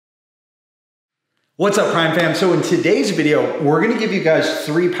What's up, Prime Fam? So in today's video, we're gonna give you guys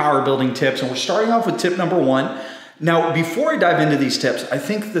 3 power building tips, and we're starting off with tip number 1. Now, before I dive into these tips, I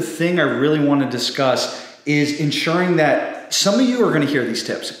think the thing I really wanna discuss is ensuring that some of you are gonna hear these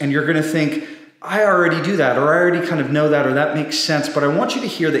tips and you're gonna think, I already do that, or I already kind of know that, or that makes sense, but I want you to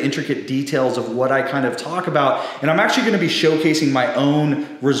hear the intricate details of what I kind of talk about. And I'm actually gonna be showcasing my own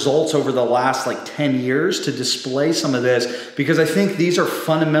results over the last 10 years to display some of this, because I think these are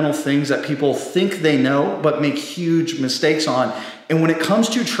fundamental things that people think they know, but make huge mistakes on. And when it comes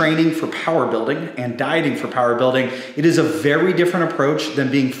to training for power building and dieting for power building, it is a very different approach than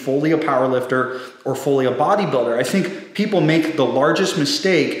being fully a power lifter or fully a bodybuilder. I think people make the largest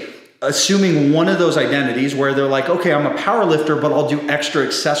mistake assuming one of those identities where they're like, okay, I'm a power lifter, but I'll do extra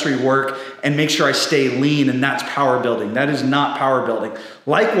accessory work and make sure I stay lean, and that's power building. That is not power building.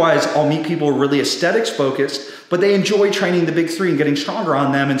 Likewise, I'll meet people really aesthetics focused, but they enjoy training the big 3 and getting stronger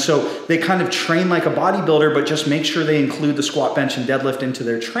on them. And so they kind of train like a bodybuilder, but just make sure they include the squat, bench, and deadlift into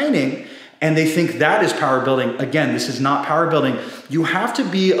their training. And they think that is power building. Again, this is not power building. You have to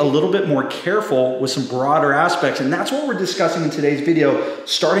be a little bit more careful with some broader aspects. And that's what we're discussing in today's video.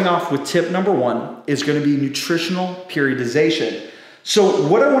 Starting off with tip number 1 is going to be nutritional periodization. So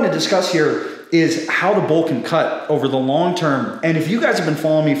what I want to discuss here is how to bulk and cut over the long term. And if you guys have been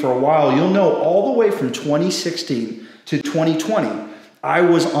following me for a while, you'll know all the way from 2016 to 2020, I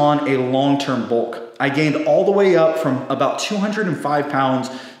was on a long-term bulk. I gained all the way up from about 205 pounds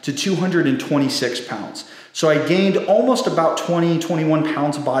to 226 pounds. So I gained almost about 21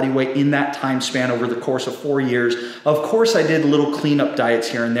 pounds of body weight in that time span over the course of 4 years. Of course, I did little cleanup diets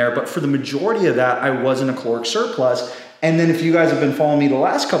here and there, but for the majority of that, I was in a caloric surplus. And then if you guys have been following me the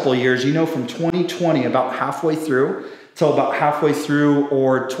last couple of years, you know from 2020, about halfway through, till about halfway through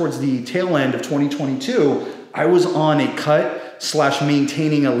or towards the tail end of 2022, I was on a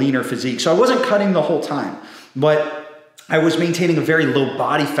cut/maintaining a leaner physique. So I wasn't cutting the whole time, but I was maintaining a very low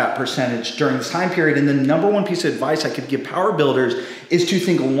body fat percentage during this time period. And the number one piece of advice I could give power builders is to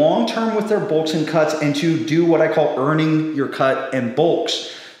think long-term with their bulks and cuts and to do what I call earning your cut and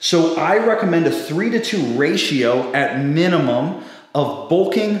bulks. So I recommend a 3-to-2 ratio at minimum of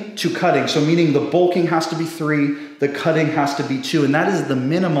bulking to cutting. So meaning the bulking has to be 3, the cutting has to be 2, and that is the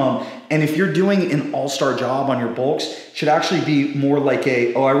minimum. And if you're doing an all-star job on your bulks, it should actually be more like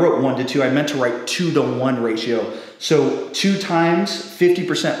I wrote 1-to-2. I meant to write 2-to-1 ratio. So 2 times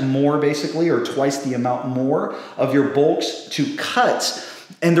 50% more basically, or twice the amount more of your bulks to cuts.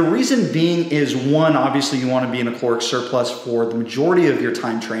 And the reason being is, 1, obviously you want to be in a caloric surplus for the majority of your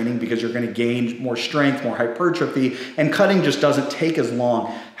time training because you're going to gain more strength, more hypertrophy, and cutting just doesn't take as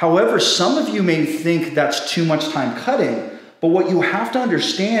long. However, some of you may think that's too much time cutting, but what you have to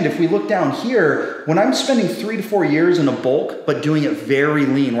understand, if we look down here, when I'm spending 3 to 4 years in a bulk, but doing it very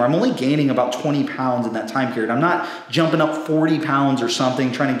lean, where I'm only gaining about 20 pounds in that time period, I'm not jumping up 40 pounds or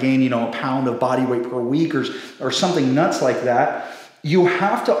something, trying to gain, a pound of body weight per week or something nuts like that. You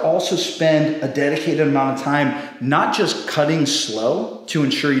have to also spend a dedicated amount of time, not just cutting slow to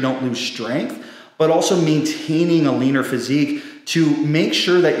ensure you don't lose strength, but also maintaining a leaner physique to make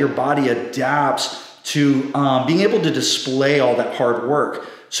sure that your body adapts to being able to display all that hard work.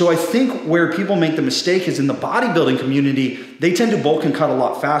 So I think where people make the mistake is in the bodybuilding community, they tend to bulk and cut a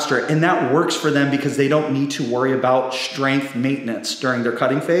lot faster, and that works for them because they don't need to worry about strength maintenance during their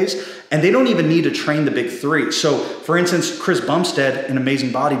cutting phase, and they don't even need to train the big 3. So for instance, Chris Bumstead, an amazing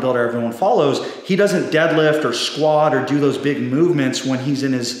bodybuilder everyone follows, he doesn't deadlift or squat or do those big movements when he's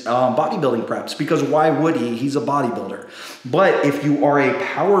in his bodybuilding preps, because why would he? He's a bodybuilder. But if you are a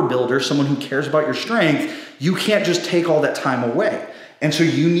power builder, someone who cares about your strength, you can't just take all that time away. And so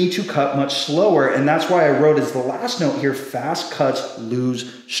you need to cut much slower. And that's why I wrote as the last note here, fast cuts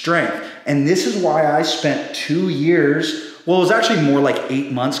lose strength. And this is why I spent 2 years, well, it was actually more like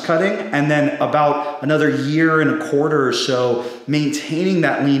 8 months cutting, and then about another 1.25 years or so maintaining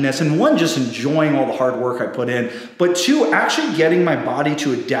that leanness. And 1, just enjoying all the hard work I put in, but 2, actually getting my body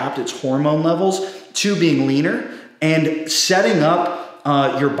to adapt its hormone levels to being leaner and setting up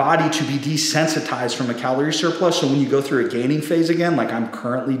your body to be desensitized from a calorie surplus. So when you go through a gaining phase again, like I'm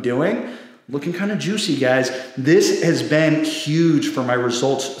currently doing, looking kind of juicy, guys, this has been huge for my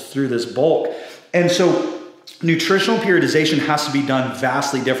results through this bulk. And so nutritional periodization has to be done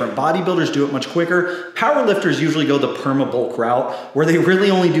vastly different. Bodybuilders do it much quicker. Powerlifters usually go the perma-bulk route, where they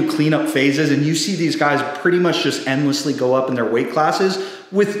really only do cleanup phases, and you see these guys pretty much just endlessly go up in their weight classes,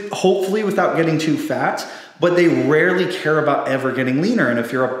 hopefully without getting too fat, but they rarely care about ever getting leaner. And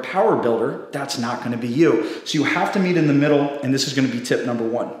if you're a power builder, that's not going to be you. So you have to meet in the middle, and this is going to be tip number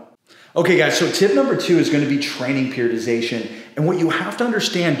 1. Okay guys, so tip number 2 is going to be training periodization. And what you have to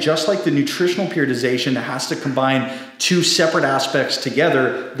understand, just like the nutritional periodization that has to combine 2 separate aspects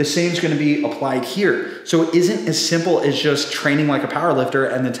together, the same is going to be applied here. So it isn't as simple as just training like a powerlifter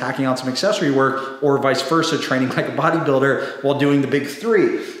and then tacking on some accessory work, or vice versa, training like a bodybuilder while doing the big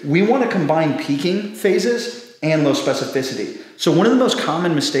 3. We want to combine peaking phases and low specificity. So one of the most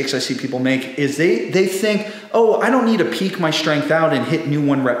common mistakes I see people make is they think, oh, I don't need to peak my strength out and hit new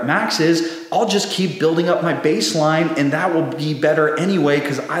 1 rep maxes. I'll just keep building up my baseline and that will be better anyway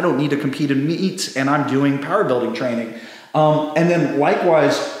because I don't need to compete in meets and I'm doing power building training. And then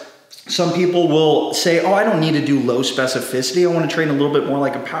likewise, some people will say, oh, I don't need to do low specificity. I want to train a little bit more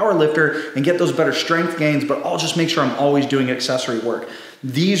like a power lifter and get those better strength gains, but I'll just make sure I'm always doing accessory work.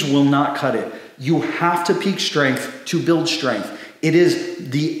 These will not cut it. You have to peak strength to build strength. It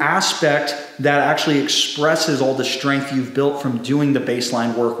is the aspect that actually expresses all the strength you've built from doing the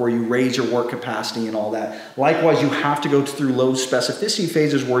baseline work where you raise your work capacity and all that. Likewise, you have to go through low specificity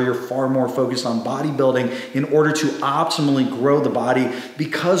phases where you're far more focused on bodybuilding in order to optimally grow the body,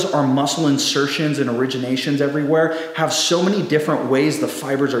 because our muscle insertions and originations everywhere have so many different ways the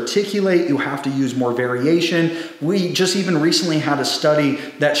fibers articulate. You have to use more variation. We just even recently had a study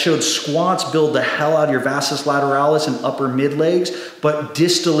that showed squats build the hell out of your vastus lateralis and upper mid legs, but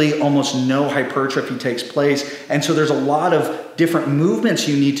distally almost no hypertrophy takes place. And so there's a lot of different movements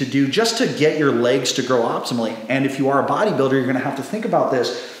you need to do just to get your legs to grow optimally. And if you are a bodybuilder, you're going to have to think about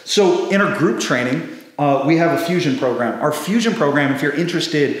this. So in our group training, we have a fusion program. Our fusion program, if you're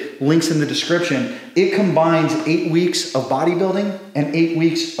interested, links in the description. It combines 8 weeks of bodybuilding and 8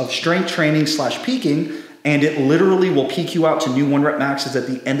 weeks of strength training / peaking. And it literally will peak you out to new 1 rep maxes at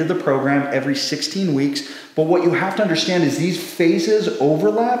the end of the program every 16 weeks. But what you have to understand is these phases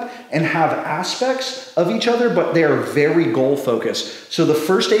overlap and have aspects of each other, but they are very goal focused. So the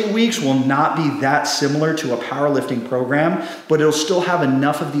first 8 weeks will not be that similar to a powerlifting program, but it'll still have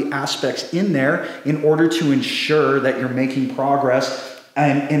enough of the aspects in there in order to ensure that you're making progress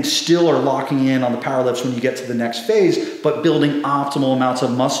and still are locking in on the power lifts when you get to the next phase, but building optimal amounts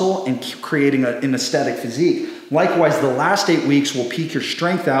of muscle and creating an aesthetic physique. Likewise, the last 8 weeks will peak your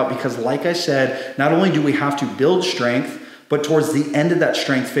strength out because, like I said, not only do we have to build strength, but towards the end of that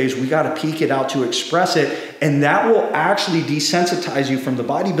strength phase, we got to peak it out to express it. And that will actually desensitize you from the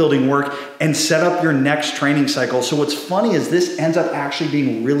bodybuilding work and set up your next training cycle. So what's funny is this ends up actually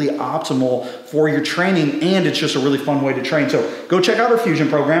being really optimal for your training, and it's just a really fun way to train. So go check out our fusion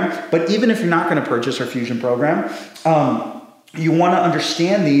program. But even if you're not going to purchase our fusion program, you want to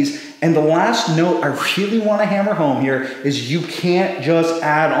understand these. And the last note I really want to hammer home here is you can't just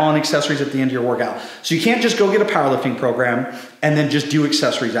add on accessories at the end of your workout. So you can't just go get a powerlifting program and then just do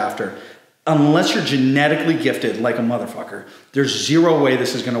accessories after. Unless you're genetically gifted like a motherfucker, there's zero way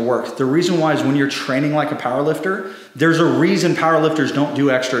this is going to work. The reason why is when you're training like a powerlifter, there's a reason powerlifters don't do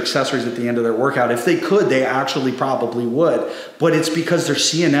extra accessories at the end of their workout. If they could, they actually probably would. But it's because their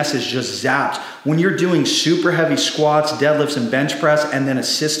CNS is just zapped. When you're doing super heavy squats, deadlifts, and bench press, and then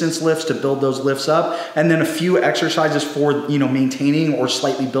assistance lifts to build those lifts up, and then a few exercises for maintaining or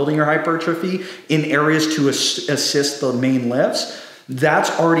slightly building your hypertrophy in areas to assist the main lifts, that's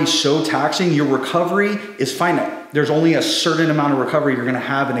already so taxing. Your recovery is finite. There's only a certain amount of recovery you're going to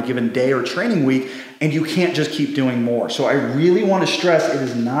have in a given day or training week, and you can't just keep doing more. So I really want to stress it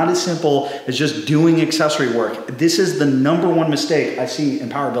is not as simple as just doing accessory work. This is the #1 mistake I see in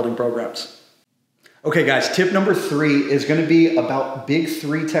power building programs. Okay guys, tip number 3 is going to be about big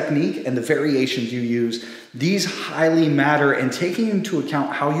 3 technique and the variations you use. These highly matter, and taking into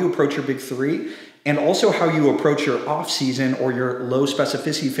account how you approach your big 3 and also how you approach your off season or your low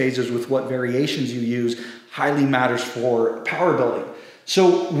specificity phases with what variations you use highly matters for power building.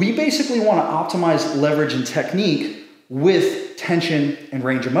 So we basically want to optimize leverage and technique with tension and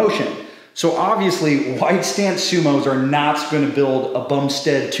range of motion. So obviously wide stance sumos are not going to build a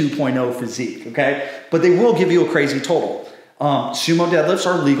Bumstead 2.0 physique, okay? But they will give you a crazy total. Sumo deadlifts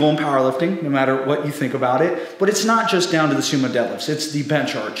are legal in powerlifting, no matter what you think about it. But it's not just down to the sumo deadlifts. It's the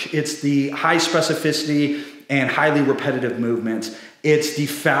bench arch. It's the high specificity and highly repetitive movements. It's the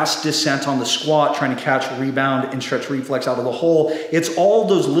fast descent on the squat, trying to catch, rebound, and stretch reflex out of the hole. It's all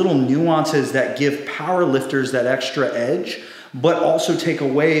those little nuances that give power lifters that extra edge, but also take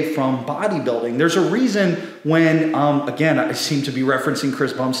away from bodybuilding. There's a reason when, again, I seem to be referencing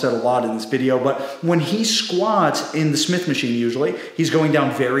Chris Bumstead a lot in this video, but when he squats in the Smith machine usually, he's going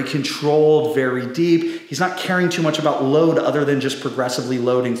down very controlled, very deep. He's not caring too much about load other than just progressively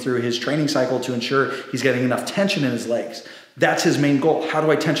loading through his training cycle to ensure he's getting enough tension in his legs. That's his main goal. How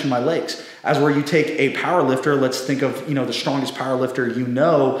do I tension my legs? as where you take a power lifter, let's think of, the strongest power lifter,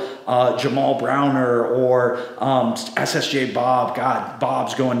 Jamal Browner or SSJ Bob. God,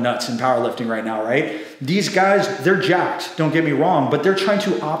 Bob's going nuts in powerlifting right now, right? These guys, they're jacked, don't get me wrong, but they're trying to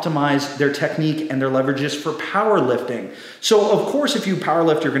optimize their technique and their leverages for powerlifting. So of course, if you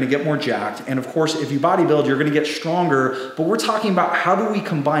powerlift, you're gonna get more jacked. And of course, if you bodybuild, you're gonna get stronger. But we're talking about how do we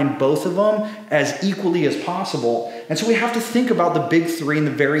combine both of them as equally as possible. And so we have to think about the big three and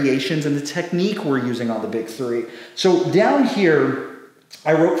the variations and the technique we're using on the big three. So down here,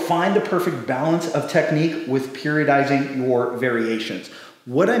 I wrote, find the perfect balance of technique with periodizing your variations.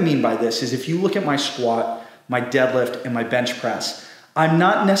 What I mean by this is if you look at my squat, my deadlift, and my bench press, I'm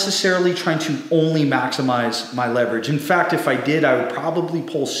not necessarily trying to only maximize my leverage. In fact, if I did, I would probably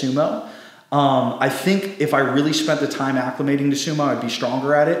pull sumo. I think if I really spent the time acclimating to sumo, I'd be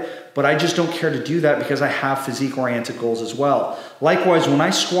stronger at it, but I just don't care to do that because I have physique-oriented goals as well. Likewise, when I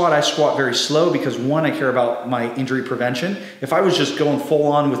squat very slow because one, I care about my injury prevention. If I was just going full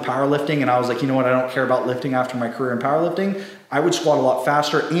on with powerlifting and I was like, you know what, I don't care about lifting after my career in powerlifting, I would squat a lot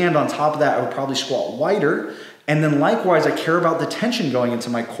faster, and on top of that, I would probably squat wider. And then likewise, I care about the tension going into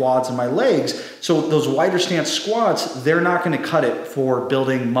my quads and my legs. So those wider stance squats, they're not going to cut it for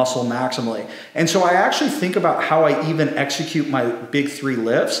building muscle maximally. And so I actually think about how I even execute my big three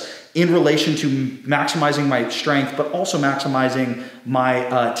lifts in relation to maximizing my strength, but also maximizing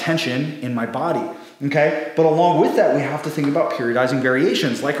my tension in my body. Okay, but along with that, we have to think about periodizing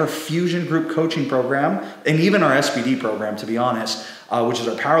variations like our Fusion group coaching program and even our SBD program, to be honest, which is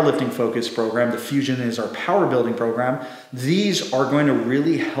our powerlifting focused program. The Fusion is our power building program. These are going to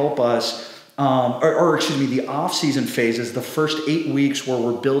really help us, the off-season phases, the first 8 weeks where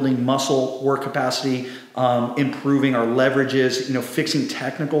we're building muscle work capacity, improving our leverages, fixing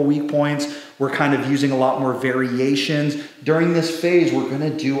technical weak points. We're kind of using a lot more variations. During this phase, we're gonna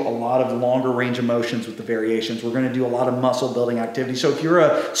do a lot of longer range of motions with the variations. We're gonna do a lot of muscle building activity. So if you're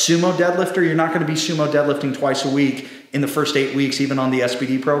a sumo deadlifter, you're not gonna be sumo deadlifting twice a week in the first 8 weeks, even on the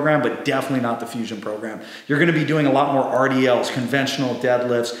SBD program, but definitely not the Fusion program. You're gonna be doing a lot more RDLs, conventional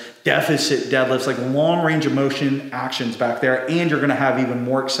deadlifts, deficit deadlifts, like long range of motion actions back there, and you're gonna have even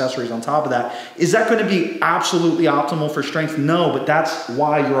more accessories on top of that. Is that gonna be absolutely optimal for strength? No, but that's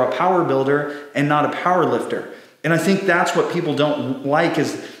why you're a power builder and not a power lifter. And I think that's what people don't like,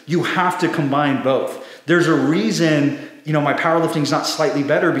 is you have to combine both. There's a reason, my powerlifting is not slightly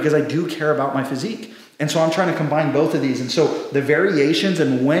better, because I do care about my physique. And so I'm trying to combine both of these. And so the variations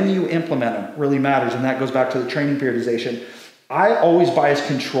and when you implement them really matters. And that goes back to the training periodization. I always bias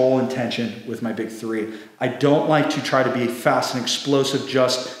control and tension with my big three. I don't like to try to be fast and explosive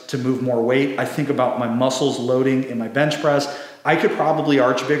just to move more weight. I think about my muscles loading in my bench press. I could probably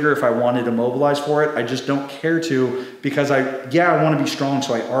arch bigger if I wanted to mobilize for it. I just don't care to, because I want to be strong,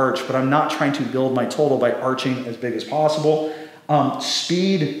 so I arch, but I'm not trying to build my total by arching as big as possible.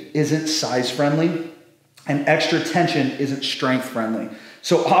 Speed isn't size friendly, and extra tension isn't strength friendly.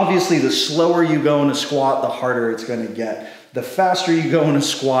 So obviously, the slower you go in a squat, the harder it's going to get. The faster you go in a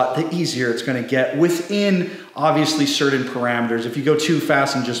squat, the easier it's going to get within obviously certain parameters. If you go too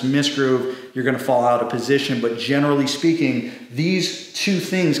fast and just misgroove, you're going to fall out of position. But generally speaking, these two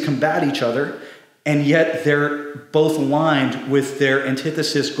things combat each other, and yet they're both aligned with their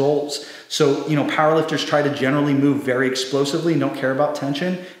antithesis goals. So, powerlifters try to generally move very explosively and don't care about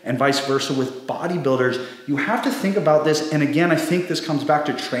tension, and vice versa with bodybuilders. You have to think about this. And again, I think this comes back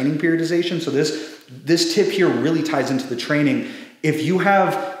to training periodization. So this tip here really ties into the training. If you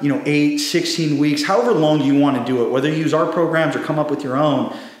have, 8, 16 weeks, however long you want to do it, whether you use our programs or come up with your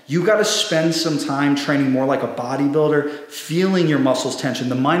own, you got to spend some time training more like a bodybuilder, feeling your muscles tension.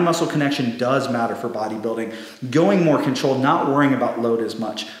 The mind-muscle connection does matter for bodybuilding. Going more controlled, not worrying about load as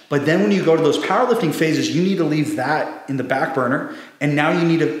much. But then when you go to those powerlifting phases, you need to leave that in the back burner. And now you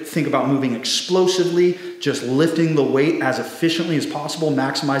need to think about moving explosively, just lifting the weight as efficiently as possible,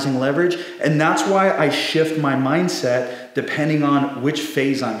 maximizing leverage. And that's why I shift my mindset depending on which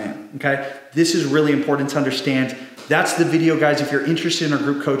phase I'm in, okay? This is really important to understand. That's the video, guys. If you're interested in our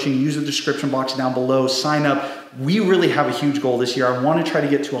group coaching, use the description box down below, sign up. We really have a huge goal this year. I want to try to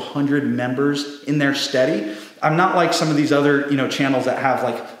get to 100 members in there steady. I'm not like some of these other, channels that have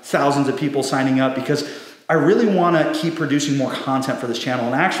like thousands of people signing up, because I really want to keep producing more content for this channel.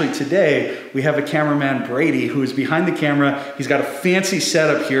 And actually today we have a cameraman, Brady, who is behind the camera. He's got a fancy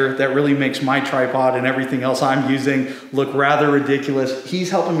setup here that really makes my tripod and everything else I'm using look rather ridiculous. He's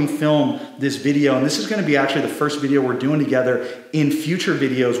helping me film this video. And this is going to be actually the first video we're doing together. In future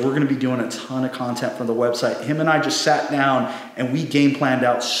videos, we're going to be doing a ton of content from the website. Him and I just sat down and we game planned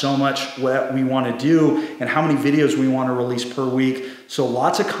out so much what we want to do and how many videos we want to release per week. So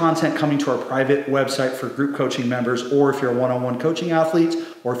lots of content coming to our private website for group coaching members, or if you're a one-on-one coaching athlete,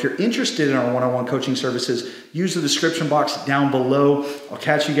 or if you're interested in our one-on-one coaching services, use the description box down below. I'll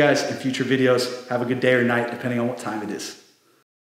catch you guys in future videos. Have a good day or night, depending on what time it is.